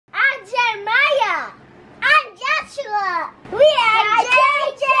We are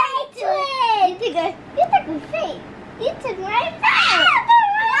JJ twins! You took a fake. You took my face!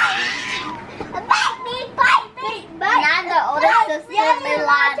 Bite me! And I'm the older sister,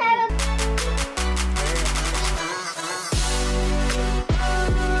 Milani.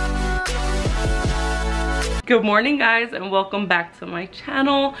 Good morning, guys, and welcome back to my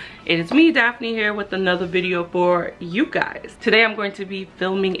channel. It is me, Daphne, here with another video for you guys. Today I'm going to be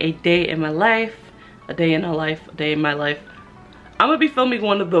filming a day in my life, a day in my life. I'm gonna be filming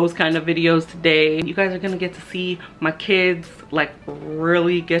one of those kind of videos today. You guys are gonna get to see my kids, like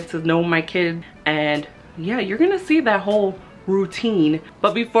really get to know my kids, and yeah, you're gonna see that whole routine.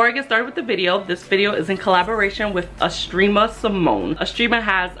 But before I get started with the video, this video is in collaboration with Astrema Simone. Astrema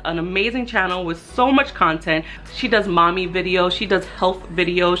has an amazing channel with so much content. She does mommy videos, she does health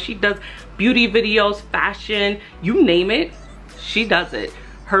videos, she does beauty videos, fashion, you name it, she does it.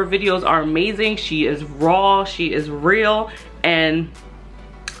 Her videos are amazing. She is raw, she is real, and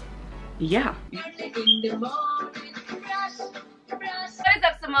yeah. What is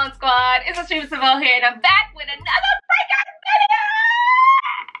up, Simone Squad? It's Astrema Simone here, and I'm back with another freaking video!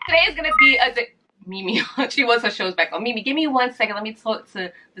 Today is gonna be a Mimi, she wants her shows back on. Mimi, give me 1 second. Let me talk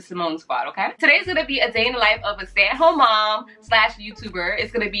to the Simone Squad, okay? Today's gonna be a day in the life of a stay-at-home mom slash YouTuber.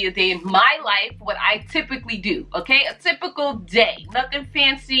 It's gonna be a day in my life, what I typically do, okay? A typical day, nothing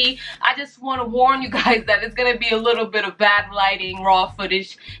fancy. I just wanna warn you guys that it's gonna be a little bit of bad lighting, raw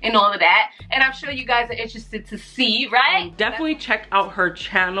footage, and all of that. And I'm sure you guys are interested to see, right? Definitely check out her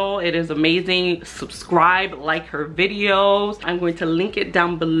channel. It is amazing. Subscribe, like her videos. I'm going to link it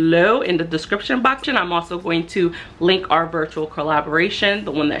down below in the description box. I'm also going to link our virtual collaboration,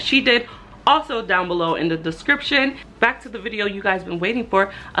 the one that she did, also down below in the description. Back to the video you guys been waiting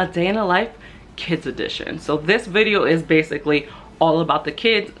for, a day in the life kids edition. So this video is basically all about the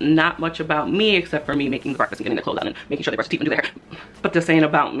kids, not much about me, except for me making breakfast and getting the clothes on and making sure they brush their teeth and do their hair. But this ain't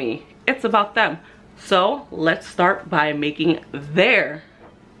about me, it's about them. So let's start by making their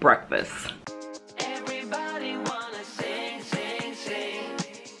breakfast.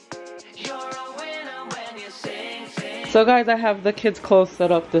 So guys, I have the kids' clothes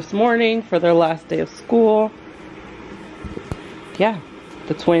set up this morning for their last day of school. Yeah,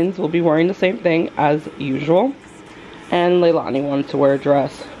 the twins will be wearing the same thing as usual. And Leilani wanted to wear a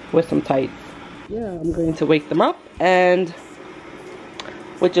dress with some tights. Yeah, I'm going to wake them up, and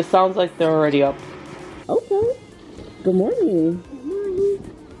which just sounds like they're already up. Okay. Good morning. Good morning.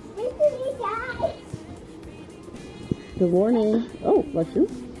 Good morning. Oh, bless you.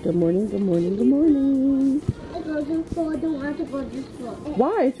 Good morning, good morning, good morning. I don't want to go to school.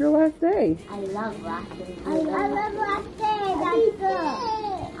 Why? It's your last day. I love last day. I love last day. That's good.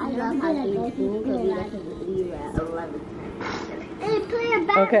 I love how to go to school. Leave at 11.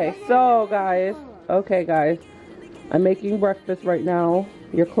 Okay, so guys. Okay, guys. I'm making breakfast right now.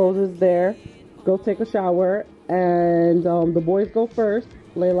 Your clothes is there. Go take a shower. And the boys go first.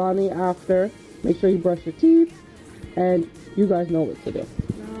 Leilani after. Make sure you brush your teeth. And you guys know what to do.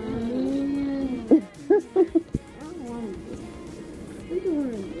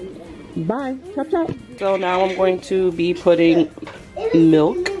 Bye. Chop chop. So now I'm going to be putting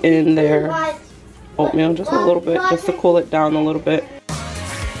milk in their oatmeal, just a little bit, just to cool it down a little bit.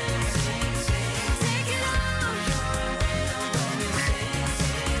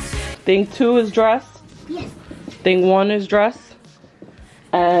 Thing 2 is dressed. Yes. Thing 1 is dressed.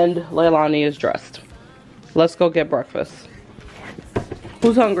 And Leilani is dressed. Let's go get breakfast.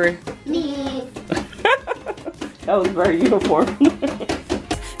 Who's hungry? Me. That was very uniform.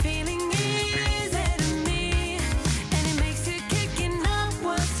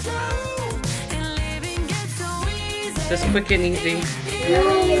 Just quick and easy.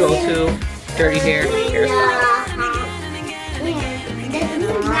 Go to dirty hair hairstyle.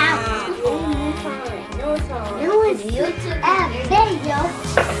 No one's YouTube video.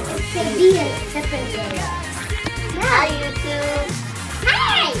 It's gonna be a separate video. Hi YouTube.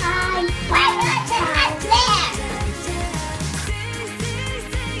 Hi. Hi. Why not the hat there?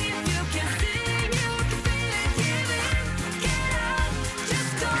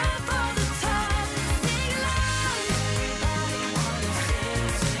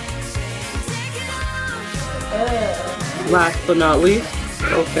 Last but not least,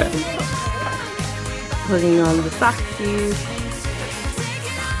 okay. Putting on the sockies.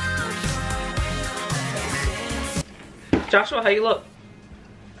 Joshua, how you look?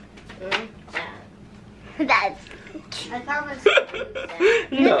 That's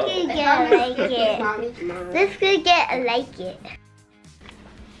No. Let's go get a like it. Let's go get a like it.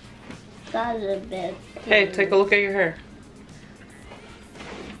 Got a bit. Hey, take a look at your hair.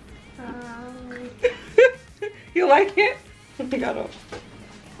 You like it? I gotta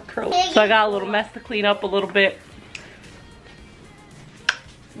curl it. So I got a little mess to clean up a little bit.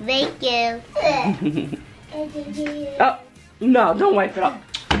 Thank you. Oh, no, don't wipe it up.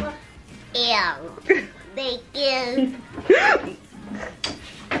 Ew. Thank you.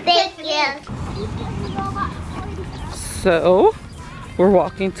 Thank you. So, we're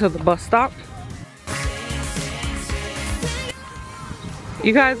walking to the bus stop.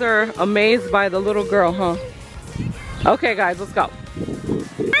 You guys are amazed by the little girl, huh? Okay, guys, let's go. I'm a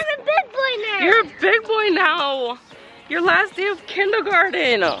big boy now. You're a big boy now. Your last day of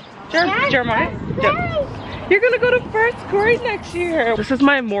kindergarten. Jeremiah, you're gonna go to first grade next year. This is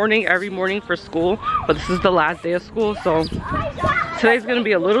my morning, every morning for school, but this is the last day of school, so today's gonna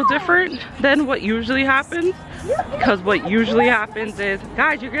be a little different than what usually happens. Because what usually happens is,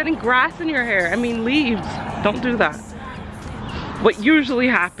 guys, you're getting grass in your hair. I mean, leaves. Don't do that. What usually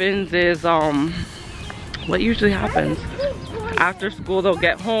happens is, after school, they'll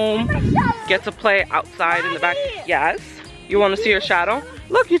get home, get to play outside in the back. Yes? You want to see your shadow?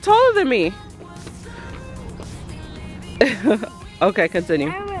 Look, you're taller than me. Okay,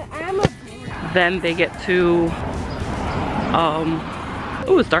 continue. Then they get to,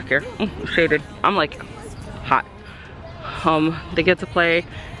 oh, it's dark here. Shaded. I'm like hot. They get to play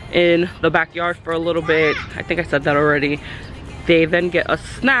in the backyard for a little bit. I think I said that already. They then get a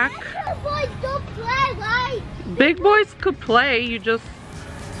snack. Big boys could play, you just,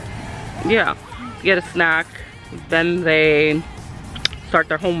 yeah, get a snack. Then they start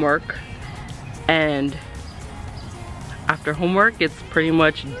their homework, and after homework it's pretty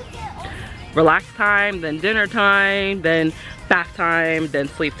much relax time, then dinner time, then bath time, then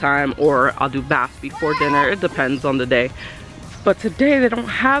sleep time, or I'll do bath before dinner. It depends on the day. But today they don't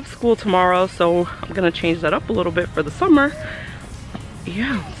have school tomorrow, so I'm gonna change that up a little bit for the summer.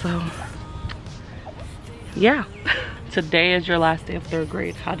 Yeah, so yeah. Today is your last day of third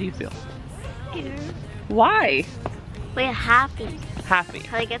grade. How do you feel? Scared. Why? We're happy. Happy.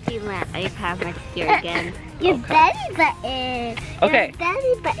 So I get to use my iPad next year again. Your belly button. Okay. Your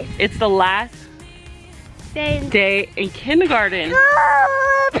belly button. It's the last day in kindergarten.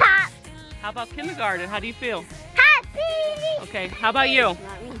 Oh, Pop. How about kindergarten? How do you feel? Happy. Okay, how about you?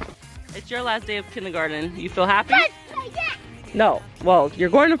 Not me. It's your last day of kindergarten. You feel happy? Yeah. No. Well, you're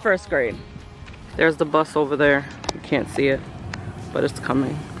going to first grade. There's the bus over there. You can't see it, but it's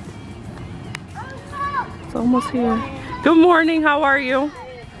coming. It's almost here. Good morning, how are you?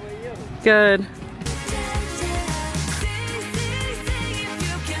 Good.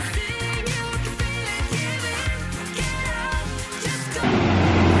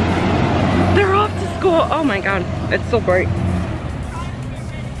 They're off to school. Oh my god, it's so bright.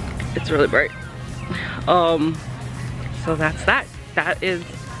 It's really bright. So that's that. That is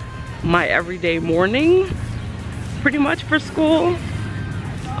my everyday morning, pretty much, for school.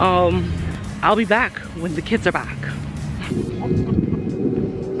 I'll be back when the kids are back.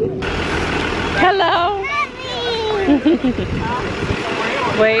 Hello.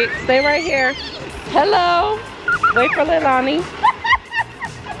 Wait, stay right here. Hello. Wait for Leilani.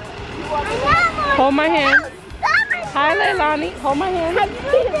 Hold my hand. Hi, Leilani. Hold my hand.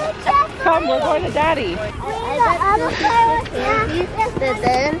 Come, we're going to Daddy. But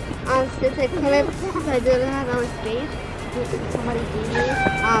then, since I couldn't, so I didn't have no space, somebody gave me,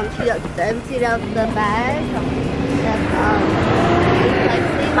 she got emptied out the bag,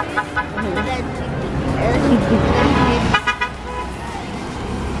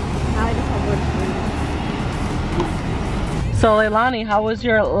 So Leilani, how was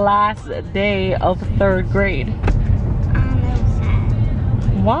your last day of third grade? I'm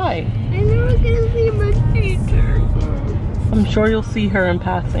sad. Why? I'm never gonna see my teacher. I'm sure you'll see her in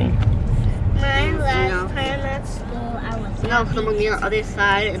passing. My last time at school, I was No, because I'm on the other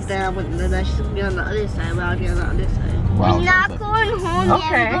side, and then she's gonna be on the other side, but I'll be on the other side. Wow, I'm not going home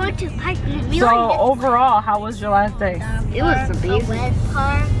okay. yet. I'm going to park. So overall, how was your last day? It was amazing. West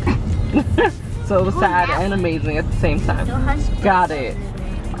Park. So it was sad and amazing at the same time. Got it.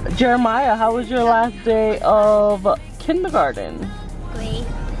 Jeremiah, how was your last day of kindergarten? Great.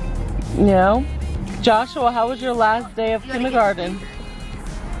 Yeah. Joshua, how was your last day of kindergarten?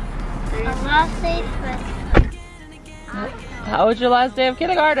 Last day How was your last day of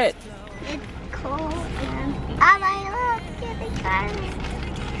kindergarten? It's cold and I love kindergarten.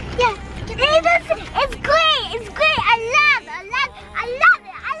 Yes, it's great. It's great. I love it.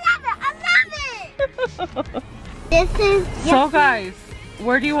 This is So guys,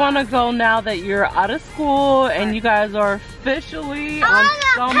 where do you want to go now that you're out of school and you guys are officially on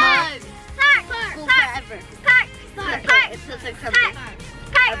summer? Park. It's just like something.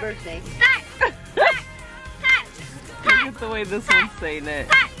 My birthday. at the way this one's saying it.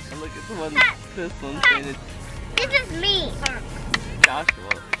 And look at the one this one's saying it. This is me.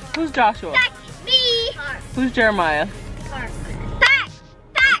 Joshua. Who's Joshua? Me. Who's Jeremiah?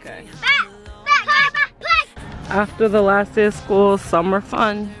 Okay. After the last day of school, summer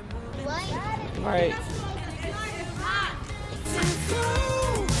fun. Right.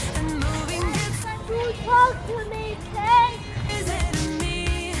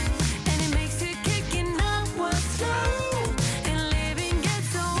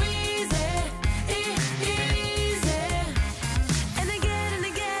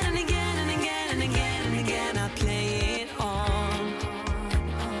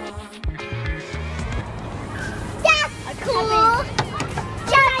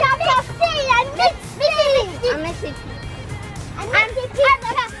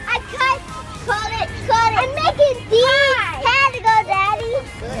 I'm making these. Had to go, Daddy.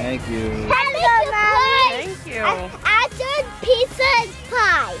 Thank you. Had to go, Mommy. Thank you. I did pizza and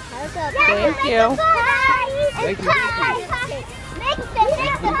pie. Thank you. Thank you. Make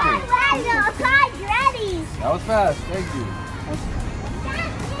the pie ready. That was fast. Thank you.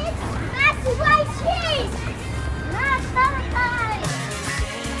 That's white cheese. Not butter pie.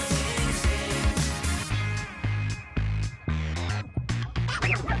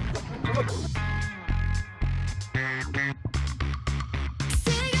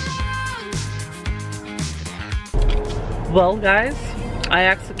 Well, guys, I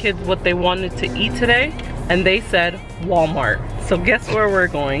asked the kids what they wanted to eat today, and they said Walmart. So guess where we're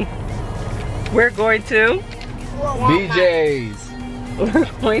going? We're going to BJ's. We're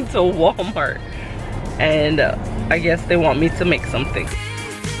going to Walmart, and I guess they want me to make something.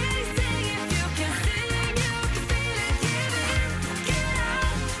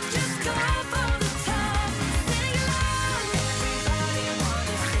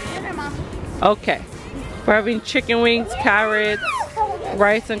 Okay, we're having chicken wings, carrots,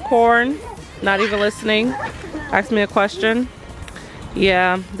 rice and corn. Not even listening. Ask me a question.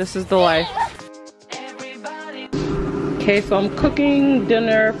 Yeah, this is the life. Okay, so I'm cooking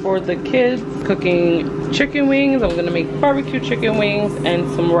dinner for the kids. Cooking chicken wings. I'm gonna make barbecue chicken wings and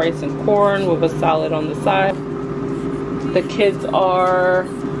some rice and corn with a salad on the side. The kids are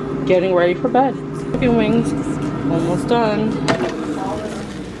getting ready for bed. Chicken wings, almost done.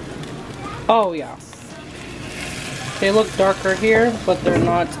 Oh yeah. They look darker here, but they're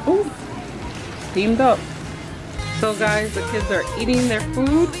not. Ooh, steamed up. So guys, the kids are eating their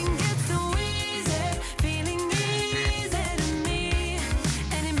food.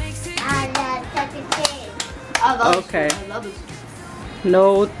 Okay.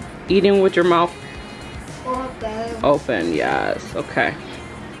 No eating with your mouth open. Yes. Okay.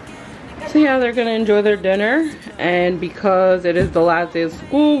 So yeah, they're gonna enjoy their dinner, and because it is the last day of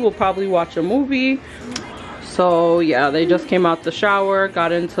school, we'll probably watch a movie. So yeah, they just came out the shower,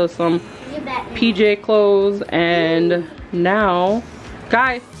 got into some PJ clothes, and now,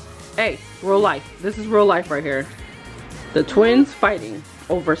 guys, hey, real life. This is real life right here. The twins fighting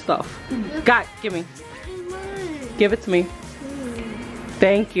over stuff. God, give me. Give it to me.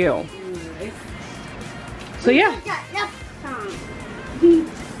 Thank you. So yeah.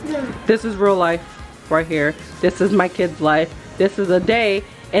 This is real life right here. This is my kids' life. This is a day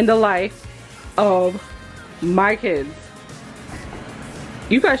in the life of my kids.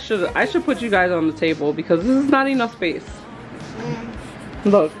 You guys I should put you guys on the table because this is not enough space.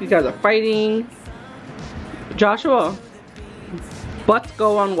 Look, you guys are fighting. Joshua, butts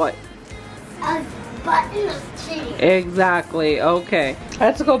go on what? A button of cheese. Exactly, okay. I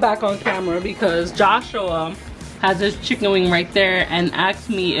had to go back on camera because Joshua has his chicken wing right there and asked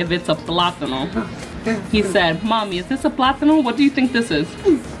me if it's a platano. He said, Mommy, is this a platano? What do you think this is?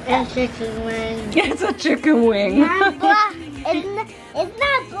 A chicken wing. It's a chicken wing. It's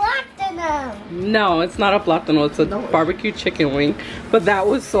not platano. No, it's not a platano. It's a barbecue chicken wing. But that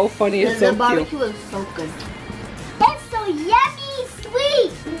was so funny. It's so The barbecue cute. is so good. It's so yummy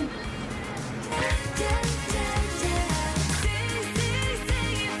sweet.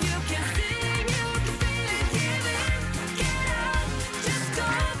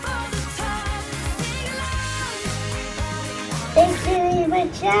 It's really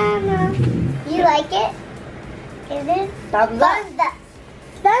pajama. You like it? Is it? Thumbs up. Thumbs up.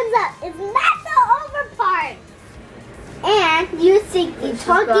 Thumbs up. It's not the over part. And you're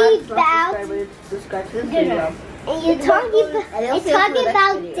talking about Subscribe to this dinner. video. And you're talking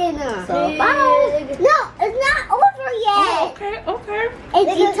about dinner. So, bye. No, it's not over yet. Oh, okay, okay. And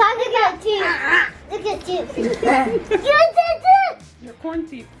you're talking about dinner. Look at you. You did it. Your corn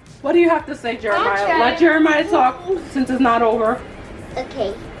teeth. What do you have to say, Jeremiah? Let Jeremiah talk since it's not over.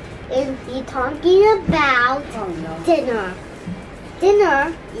 Okay. And he's talking about dinner.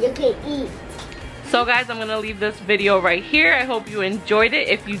 Dinner you can eat. So guys, I'm gonna leave this video right here. I hope you enjoyed it.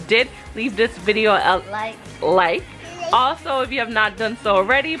 If you did, leave this video a like. Also, if you have not done so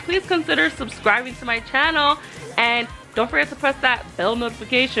already, please consider subscribing to my channel. And don't forget to press that bell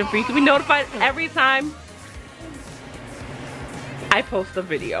notification for you to be notified every time I post a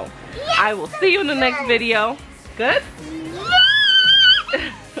video. I will see you in the next video. Good?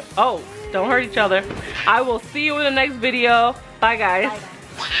 Oh, don't hurt each other. I will see you in the next video. Bye guys.